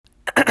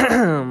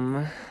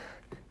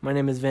My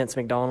name is Vance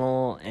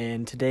McDonald,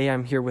 and today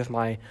I'm here with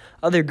my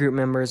other group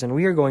members, and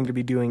we are going to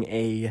be doing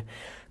a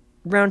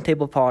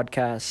roundtable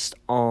podcast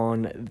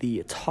on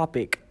the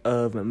topic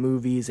of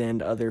movies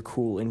and other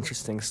cool,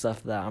 interesting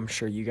stuff that I'm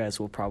sure you guys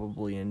will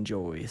probably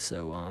enjoy.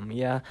 So,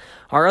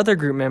 our other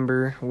group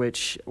member,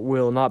 which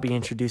will not be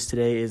introduced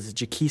today, is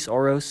Jaquise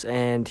Oros,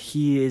 and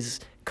he is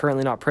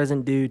currently not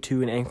present due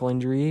to an ankle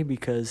injury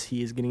because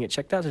he is getting it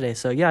checked out today.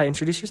 So,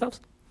 introduce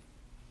yourselves.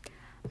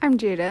 I'm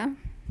Jada,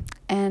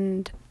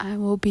 and I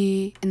will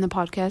be in the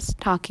podcast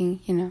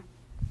talking,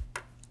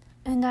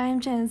 And I'm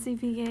Genesee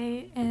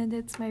PK, and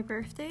it's my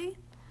birthday.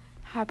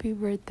 Happy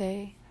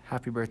birthday.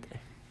 Happy birthday.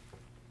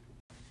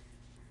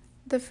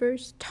 The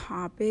first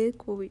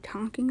topic we'll be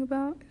talking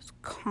about is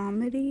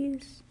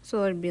comedies.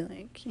 So it'd be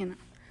like,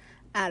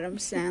 Adam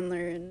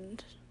Sandler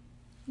and...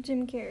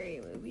 Jim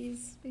Carrey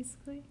movies,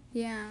 basically.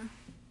 Yeah.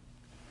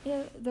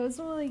 Yeah, those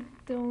are like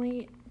the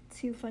only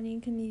two funny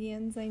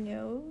comedians I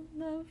know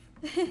of.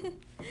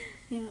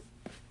 Yeah.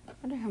 I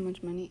wonder how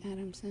much money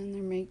Adam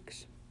Sandler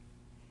makes.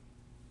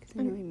 Because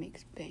I know he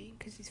makes bank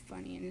because he's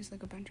funny and there's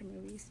like a bunch of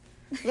movies.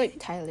 Like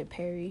Tyler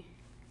Perry.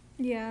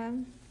 Yeah.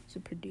 He's a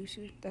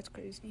producer. That's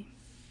crazy.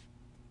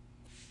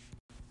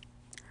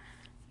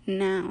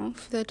 Now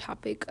for the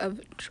topic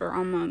of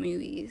drama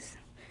movies,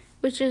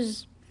 which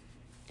is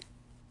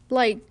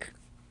like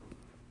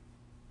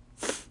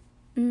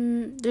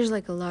there's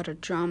like a lot of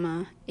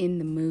drama in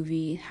the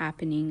movie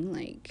happening,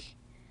 like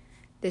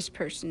this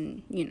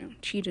person,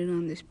 cheated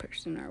on this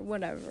person or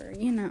whatever,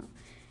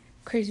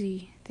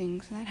 crazy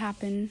things that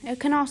happen. It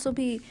can also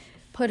be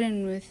put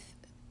in with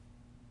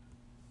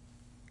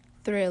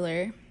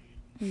thriller,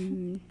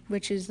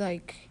 which is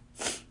like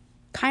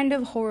kind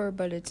of horror,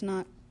 but it's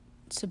not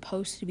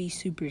supposed to be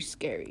super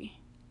scary.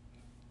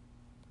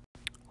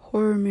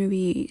 Horror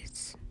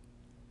movies,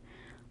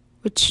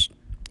 which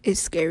is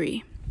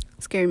scary.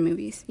 Scary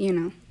movies,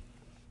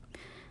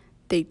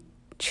 they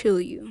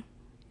chill you.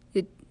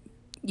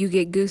 You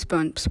get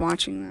goosebumps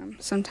watching them.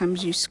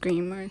 Sometimes you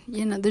scream or,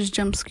 there's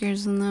jump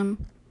scares in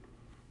them.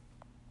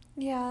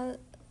 Yeah,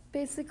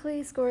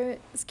 basically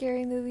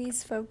scary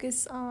movies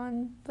focus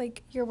on,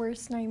 like, your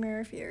worst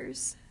nightmare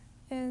fears.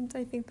 And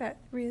I think that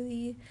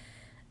really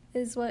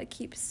is what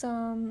keeps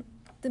the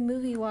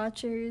movie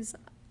watchers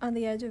on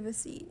the edge of a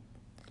seat.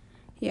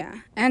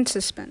 Yeah, and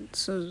suspense.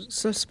 So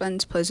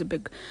suspense plays a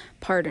big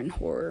part in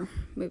horror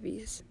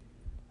movies.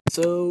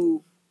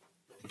 So,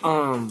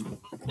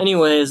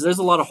 anyways, there's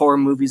a lot of horror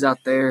movies out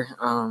there.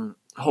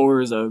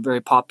 Horror is a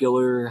very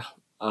popular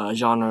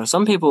genre.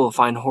 Some people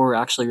find horror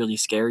actually really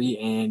scary,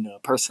 and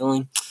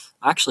personally,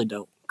 I actually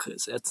don't,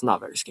 because it's not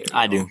very scary.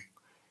 I do.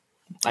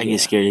 I get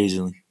scared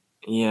easily.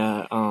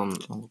 Yeah,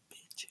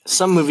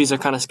 some movies are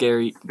kind of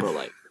scary, but,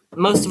 like,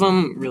 most of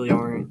them really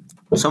aren't.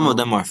 Some of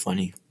them are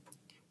funny.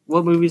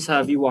 What movies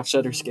have you watched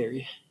that are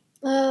scary?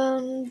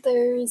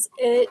 There's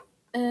It,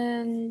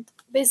 and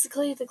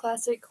basically the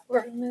classic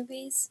horror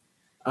movies.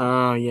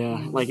 Yeah,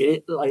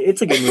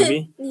 it's a good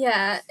movie.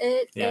 Yeah,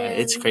 It. Yeah,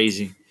 and it's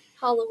crazy.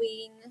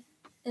 Halloween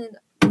and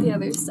the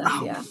other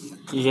stuff. Yeah.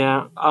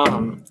 Yeah,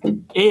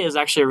 it is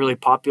actually a really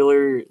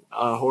popular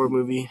horror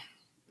movie,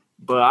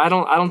 but I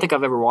don't think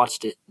I've ever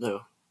watched it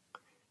though.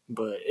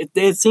 But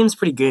it seems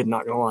pretty good,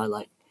 not gonna lie.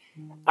 Like,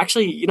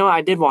 actually,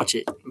 I did watch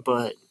it,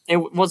 but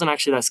it wasn't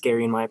actually that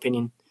scary in my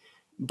opinion.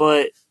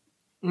 But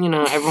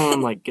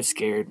everyone like gets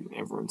scared.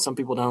 Some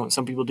people don't,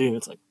 some people do.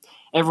 It's like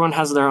everyone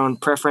has their own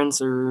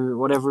preference or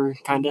whatever,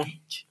 kind of.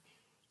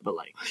 But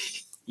like,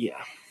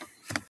 yeah.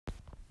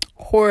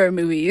 Horror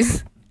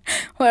movies.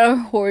 What are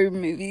horror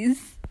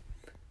movies?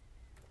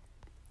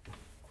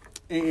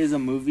 It is a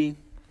movie.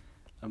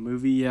 A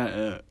movie,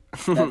 yeah.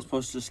 That's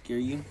supposed to scare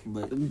you,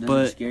 but it doesn't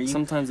But scare you.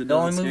 sometimes it The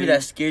doesn't only movie scare you.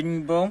 that scared me,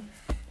 bro,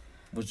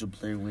 was The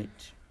Blair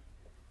Witch.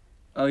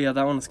 Oh yeah,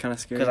 that one was kind of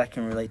scary. Because I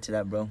can relate to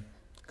that, bro.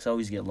 Because I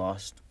always get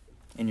lost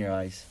in your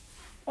eyes.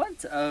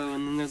 What? Oh,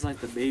 and then there's like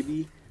the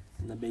baby,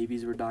 and the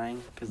babies were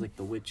dying because like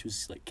the witch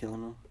was like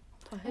killing them.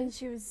 And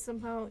she was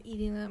somehow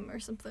eating them or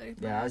something like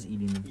that. Yeah, I was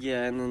eating them.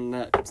 Yeah, and then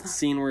that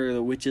scene where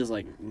the witch is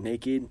like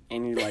naked,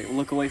 and you like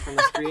look away from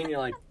the screen, you're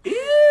like,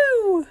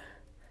 ew.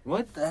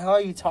 What the hell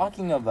are you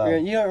talking about?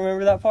 You don't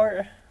remember that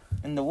part?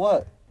 In the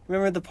what?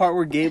 Remember the part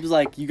where Gabe's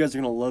like, "You guys are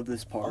gonna love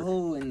this part."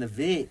 Oh, in the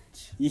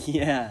Vitch.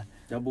 Yeah.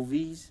 Double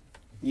V's?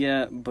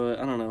 Yeah, but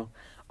I don't know.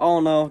 All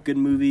in all, good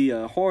movie.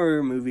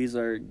 Horror movies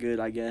are good,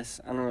 I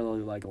guess. I don't really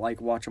like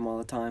watch them all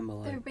the time,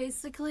 but They're like.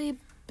 basically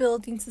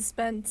building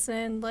suspense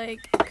and like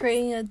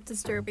creating a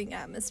disturbing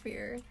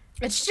atmosphere.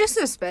 It's just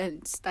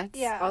suspense. That's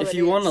all If it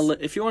you want is.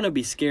 to, if you want to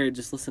be scared,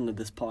 just listen to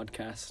this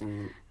podcast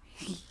and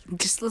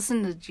Just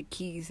listen to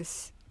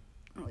Jaquise.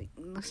 Like,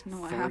 listen to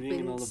what farting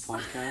and all the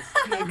happens.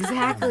 podcasts.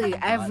 Exactly.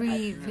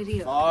 Every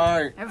video.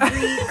 Fart.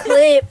 Every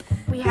clip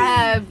we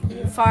have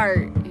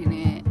fart in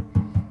it.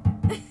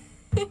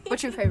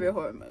 What's your favorite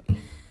horror movie?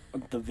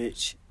 The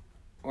Vitch,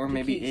 or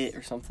maybe Jaquise. It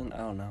or something. I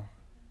don't know.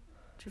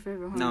 What's your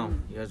favorite horror No,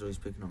 movie? you guys are always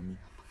picking on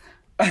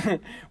me.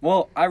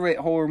 Well, I rate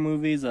horror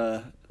movies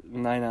 9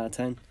 out of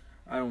 10.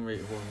 I don't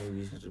rate horror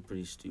movies because they're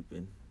pretty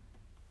stupid.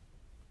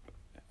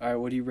 All right,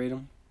 what do you rate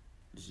them?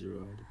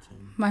 0 out of 10.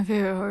 My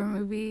favorite horror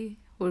movie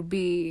would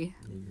be.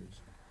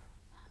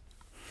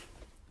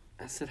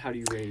 I said, how do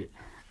you rate it?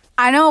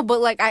 I know,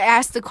 but like I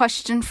asked the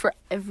question for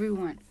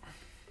everyone.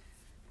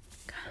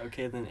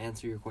 Okay, then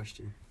answer your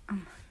question.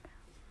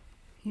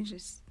 You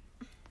just.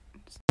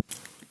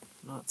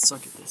 Not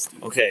suck at this,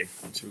 dude. Okay,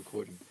 it's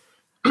recording.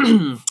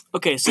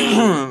 Okay, so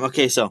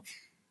Okay, so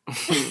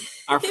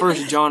our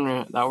first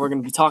genre that we're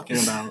going to be talking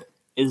about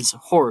is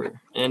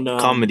horror and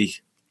comedy.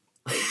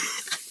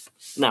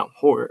 No,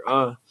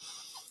 horror.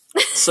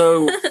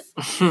 So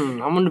I'm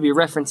going to be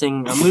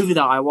referencing a movie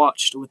that I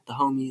watched with the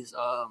homies.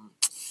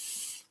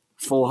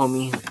 Full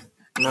homie.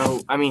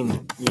 No, I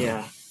mean,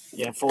 yeah,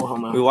 full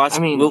homo. We watched. I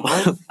mean,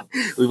 what?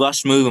 we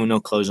watched a movie with no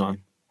clothes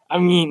on. I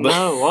mean, But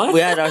no, what?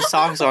 We had our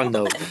socks on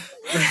though.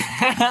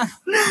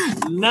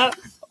 No.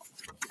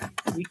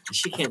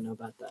 She can't know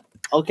about that.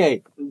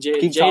 Okay,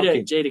 keep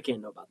talking. Jada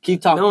can't know about that.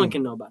 Keep talking. No one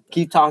can know about that.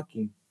 Keep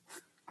talking.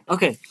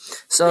 Okay,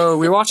 so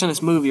we were watching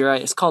this movie,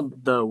 right? It's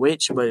called The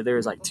Witch, but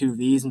there's like 2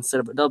 V's instead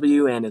of a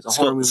W, and it's a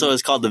horror movie. So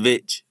it's called The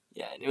Vitch.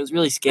 Yeah, and it was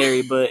really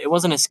scary, but it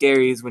wasn't as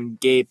scary as when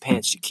Gabe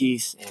pants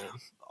Jaquise.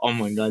 Oh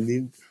my god,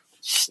 dude.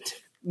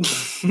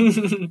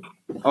 And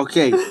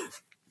Okay.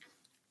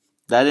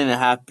 That didn't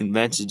happen.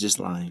 Vance is just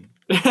lying.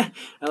 I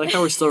like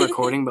how we're still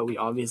recording, but we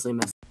obviously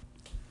messed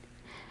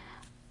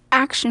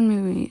Action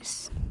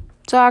movies.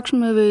 So action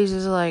movies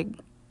is like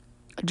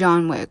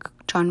John Wick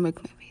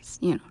movies.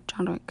 You know,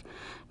 John Wick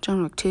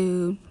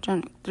 2,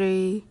 John Wick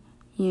 3.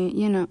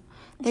 You know,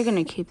 they're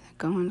gonna keep that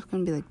going. It's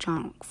gonna be like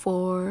John Wick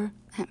 4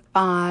 and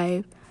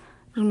 5.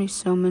 There's gonna be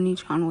so many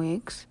John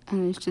Wicks,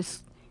 and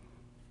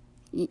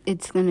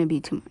it's gonna be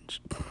too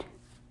much.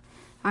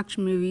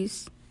 Action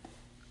movies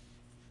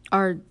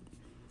are,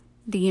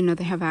 they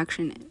have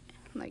action in it.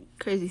 Like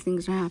crazy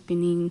things are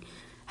happening,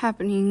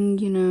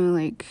 you know,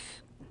 like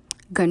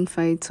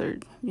gunfights or,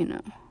 you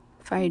know,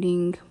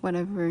 fighting,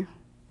 whatever.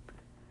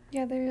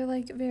 Yeah, there are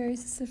like very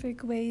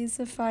specific ways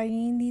of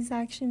fighting these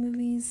action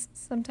movies.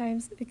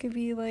 Sometimes it could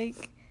be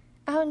like,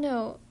 I don't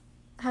know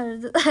how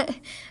to,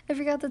 I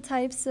forgot the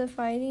types of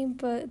fighting,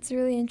 but it's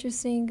really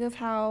interesting of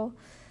how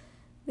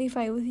they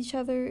fight with each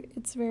other.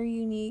 It's very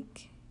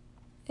unique.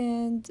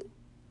 And,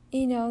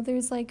 you know,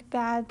 there's like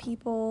bad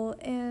people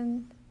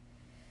and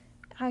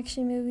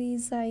action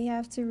movies that you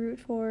have to root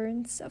for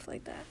and stuff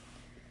like that.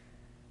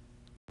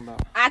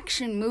 about.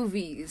 Action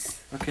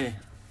movies. Okay.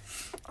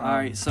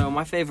 Alright, so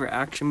my favorite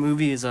action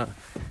movie is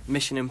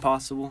Mission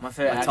Impossible. My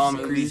favorite by action Tom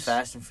movie Cruise. is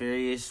Fast and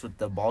Furious with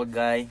the bald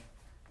guy.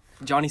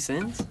 Johnny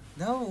Sins?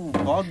 No,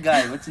 bald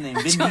guy. What's his name?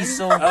 Vin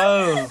Diesel.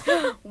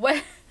 Oh.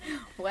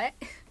 What?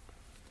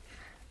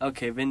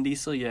 Okay, Vin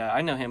Diesel, yeah,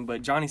 I know him,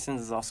 but Johnny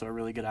Sins is also a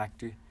really good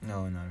actor.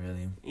 No, not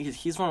really.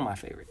 He's one of my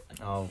favorite.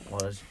 Oh,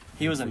 was.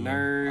 He was a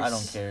nurse. I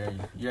don't care.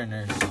 You're a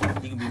nurse.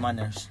 You can be my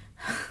nurse.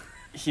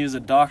 He was a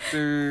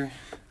doctor.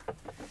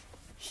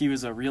 He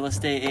was a real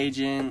estate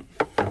agent.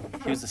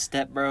 He was a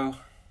stepbro.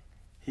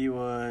 He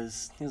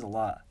was a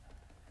lot.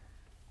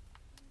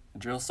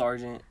 Drill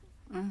sergeant.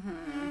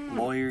 Mm-hmm.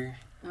 Lawyer.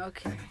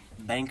 Okay.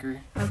 Banker.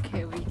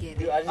 Okay, we get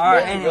Dude, it. I just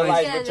Alright, didn't anyways.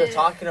 realize what you're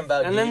talking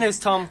about. And then dude. there's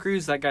Tom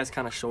Cruise. That guy's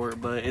kind of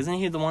short, but isn't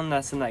he the one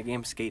that's in that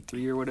game Skate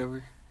 3 or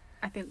whatever?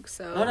 I think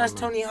so. No, that's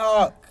Tony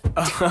Hawk.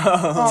 Oh,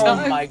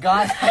 Oh my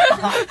god.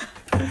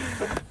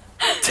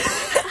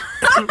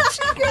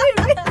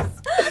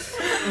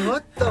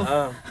 What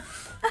the?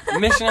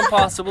 Mission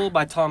Impossible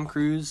by Tom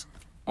Cruise,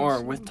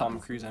 or with Tom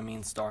Cruise, I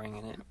mean, starring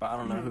in it. But I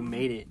don't know who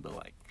made it. But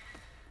like,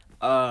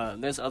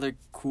 there's other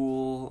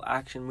cool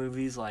action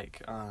movies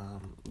like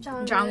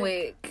John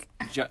Wick.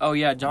 Oh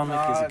yeah, John Wick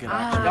is a good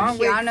action. John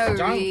Wick.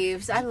 Keanu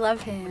Reeves. I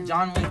love him.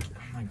 John Wick.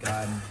 Oh my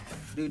god.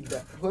 Dude,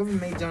 whoever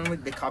made John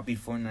Wick, they copied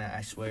Fortnite,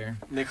 I swear.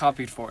 They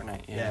copied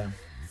Fortnite. Yeah.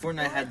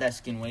 Fortnite had that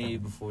skin way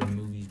before the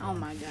movies. Oh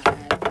my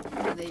god.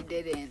 No, they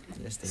didn't.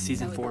 Yes, they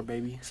Season did. 4,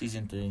 baby.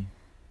 Season 3.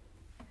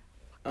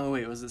 Oh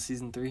wait, was it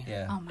season 3?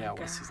 Yeah. Oh my Yeah, it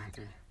god. was season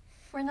 3.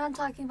 We're not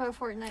talking about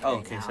Fortnite Oh,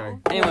 right okay, now. sorry.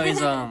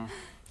 Anyways,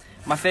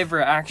 my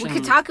favorite action. We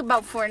could talk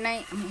about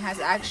Fortnite. It has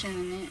action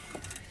in it.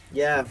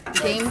 Yeah.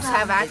 Games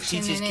have It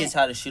action teaches in kids it.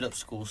 how to shoot up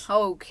schools.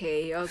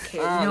 Okay. Oh, No.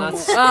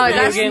 that's- Oh,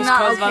 video that's games not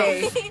cause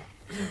okay.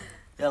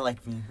 Yeah,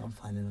 like me. I'm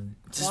planning on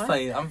it. Just What?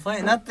 play. I'm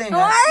playing nothing.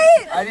 What?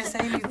 I didn't say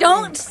anything.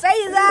 Don't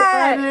say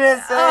that. I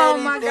didn't say Oh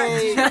my god.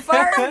 anything. Did you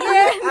fart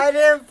again? I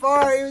didn't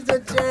fart. It was a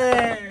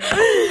chair.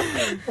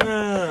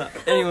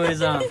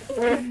 Anyways, well,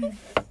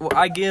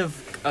 I give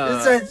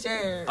It's a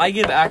chair. I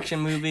give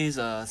action movies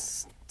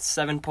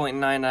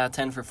 7.9 out of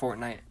 10 for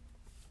Fortnite.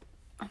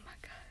 Oh my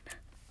god.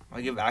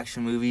 I give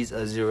action movies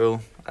a 0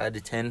 out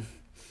of 10.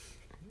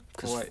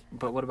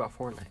 But what about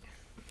Fortnite?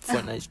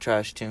 Fortnite's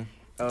trash too.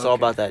 Oh, It's all okay.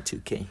 about that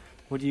 2K.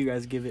 What do you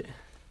guys give it?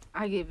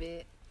 I give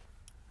it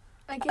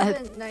I give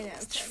it 9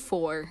 out of 10.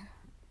 4.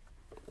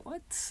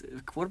 What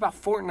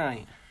about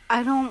Fortnite?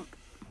 I don't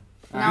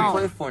You No.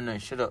 play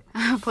Fortnite. Shut up.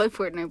 play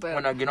Fortnite, When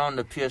but I get on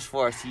the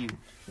PS4, I see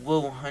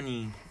Will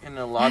Honey in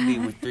the lobby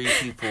with 3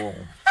 people.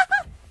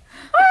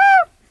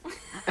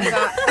 I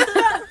got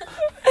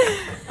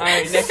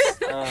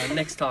All right,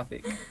 next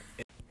topic.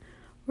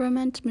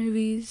 romance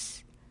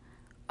movies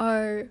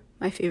are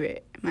my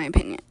favorite, in my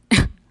opinion.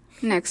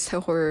 Next to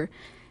horror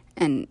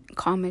and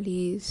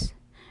comedies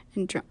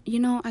and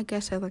I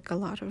guess I like a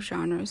lot of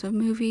genres of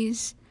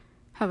movies.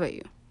 How about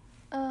you?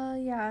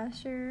 Yeah,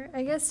 sure.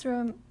 I guess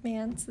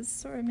romance is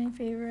sort of my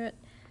favorite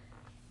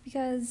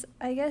because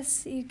I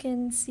guess you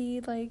can see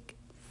like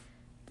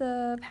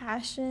the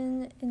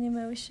passion and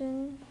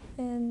emotion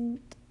and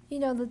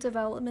the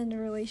development of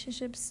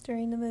relationships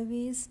during the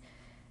movies.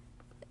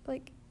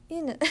 Like,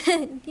 you know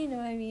what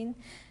I mean.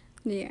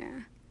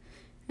 Yeah.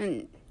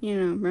 And,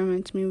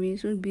 romance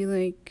movies would be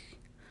like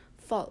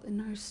Fault in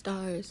Our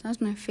Stars.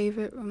 That's my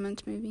favorite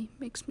romance movie.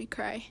 Makes me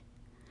cry.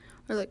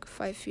 Or like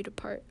 5 Feet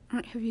Apart.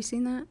 Have you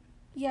seen that?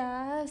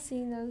 Yeah, I've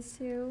seen those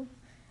too.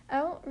 I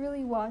don't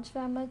really watch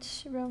that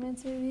much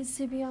romance movies,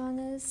 to be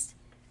honest.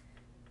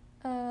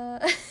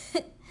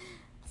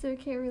 So I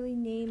can't really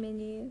name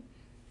any.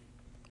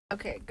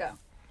 Okay, go.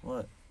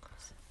 What?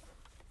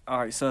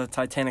 Alright, so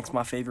Titanic's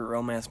my favorite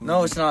romance movie.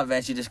 No, it's not,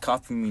 Vance. You just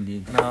copied me,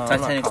 dude. No, I'm not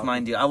Titanic's copying.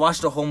 mine, dude. I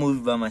watched the whole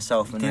movie by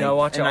myself, and Dude, I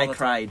watch it all I the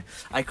cried.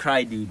 I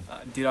cried, dude.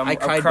 Dude, I I'm cried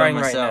by crying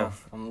right now.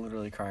 myself. I'm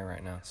literally crying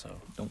right now, so.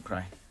 Don't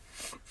cry.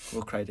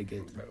 We'll cry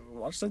together.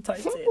 Watch the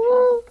Titanic.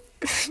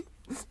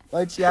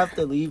 Why'd you have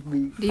to leave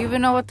me? Do you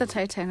even know what the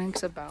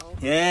Titanic's about?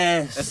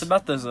 Yes. It's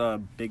about this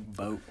big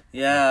boat.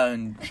 Yeah,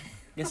 and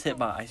Gets hit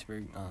by an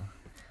iceberg.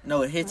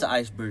 no, it hits an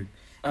iceberg.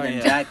 Oh,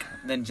 And yeah.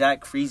 then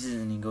Jack freezes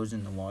and he goes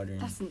in the water.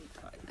 And That's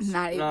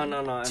not even.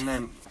 No. And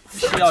then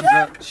she all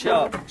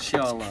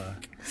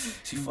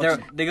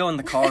they go in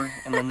the car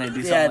and then they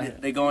do yeah,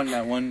 something. they go in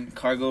that one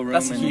cargo room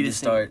That's the and they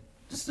cutest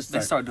just They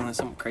start. start doing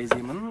something crazy.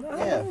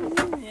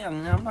 Yeah,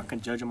 I'm not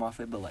gonna judge them off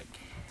it, but like,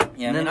 Yeah, and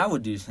man, then- I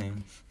would do the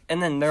same.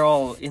 and then they're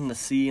all in the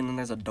sea, and then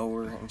there's a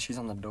door, and she's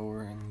on the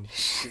door, and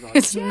she's like,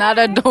 It's not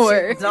a door.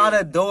 It's not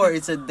a door.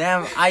 It's a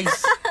damn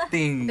ice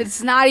thing.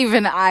 It's not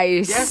even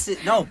ice. Yes,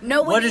 no.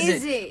 No, what it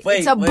is isn't. Wait,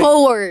 it's a wait.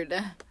 board.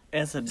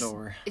 it's a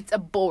door. It's a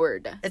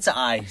board. It's an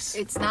ice.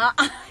 It's not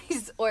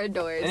ice or a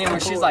door. It's Anyway, a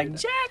she's board. like,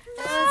 Jack,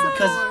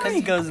 because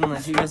he goes in the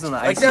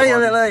Like, ice. no,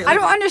 water. like, I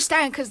don't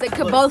understand because they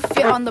could both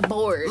fit on the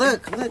board.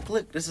 Look.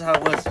 This is how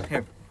it was.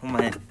 Here, hold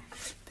my hand.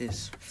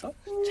 This. Jack.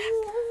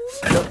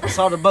 Look, I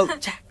saw the boat.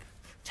 Jack,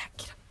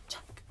 get up.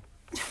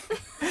 Jack.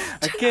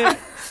 I can't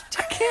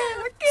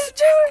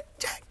do it.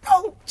 Jack,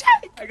 no,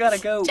 Jack. I gotta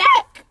go.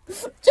 Jack!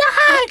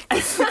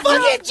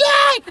 Fucking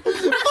Jack!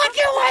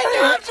 Fucking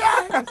wake up,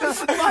 Jack!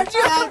 Why'd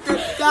you have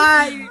to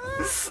die?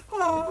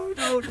 Oh,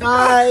 don't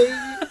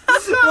die.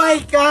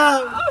 Wake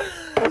up!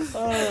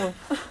 Oh.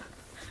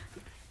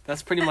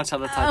 That's pretty much how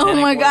the Titanic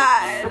Oh my works.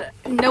 god.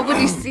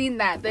 Nobody's seen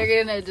that.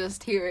 They're gonna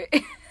just hear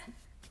it.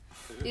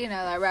 You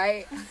know that,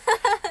 right?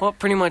 Well,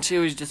 pretty much it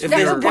was just. If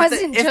it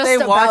wasn't if just they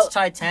watch about-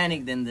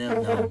 Titanic, then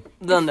they'll know.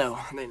 They'll know.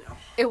 They know.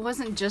 It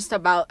wasn't just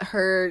about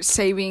her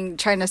trying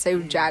to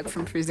save Jack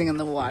from freezing in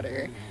the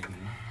water.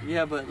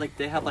 Yeah, but like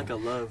they had like a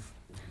love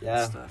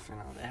Yeah. stuff.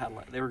 They had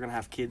like they were gonna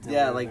have kids. And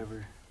Yeah,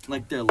 whatever.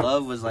 like their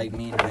love was like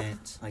me and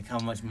Vance. Like how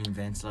much me and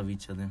Vance love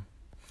each other.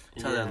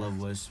 That's how Yeah. that love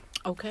was.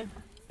 Okay.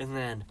 And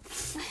then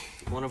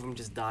one of them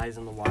just dies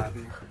in the water.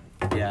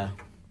 Yeah.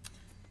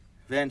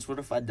 Vance, what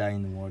if I die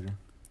in the water?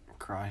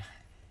 Cry.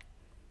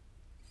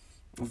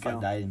 What if Go.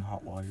 I died in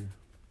hot water?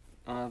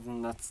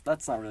 Then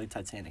that's not really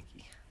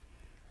Titanic-y.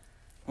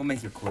 We'll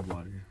make it cold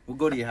water. We'll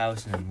go to your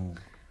house and then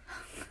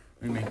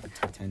we'll make the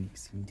Titanic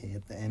scene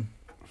at the end.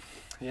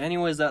 Yeah.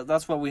 Anyways,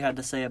 that's what we had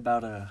to say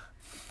about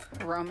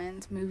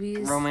Romance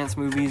movies. romance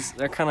movies.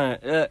 They're kind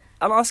of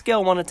on a scale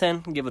of 1 to 10,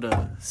 give it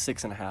a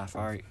 6.5.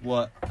 All right.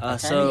 What?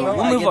 So Well,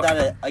 we'll I move give on.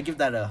 that I give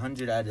that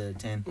 100 out of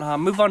 10.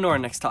 Move on to our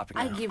next topic.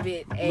 I now. give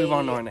it Move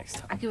on to our next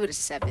topic. I give it a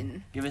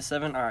 7. Give it a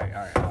 7. All right.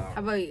 How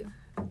about you?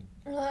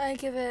 Well, I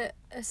give it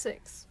a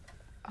 6.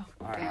 Oh,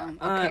 All right. damn.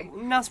 Okay. Okay.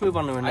 Now let's move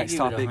on to our I next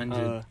give it a topic.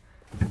 100.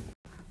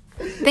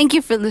 Thank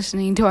you for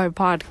listening to our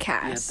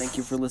podcast. Yeah, thank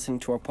you for listening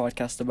to our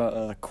podcast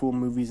about cool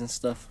movies and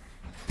stuff.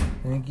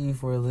 Thank you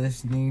for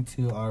listening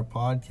to our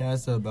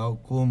podcast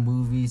about cool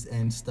movies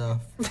and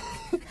stuff.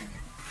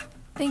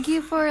 Thank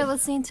you for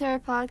listening to our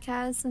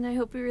podcast, and I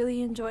hope you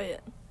really enjoy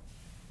it.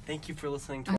 Thank you for listening to